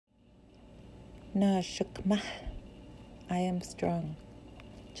Na shukmah, I am strong.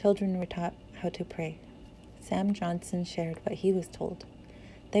 Children were taught how to pray. Sam Johnson shared what he was told.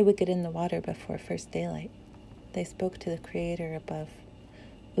 They would get in the water before first daylight. They spoke to the Creator above.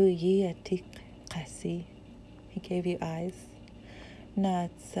 Uyi atik kasi. He gave you eyes. Na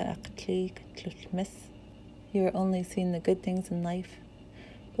tsa'aklik tlushmis. You are only seeing the good things in life.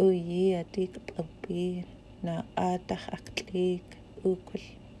 Uyi atik abi. Na atach aklik ukul.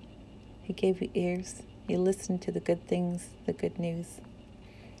 He gave you ears. You listened to the good things, the good news.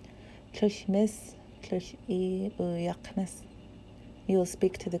 Tlushmis, tlushi uyakmis. You will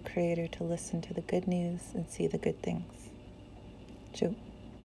speak to the Creator to listen to the good news and see the good things. True.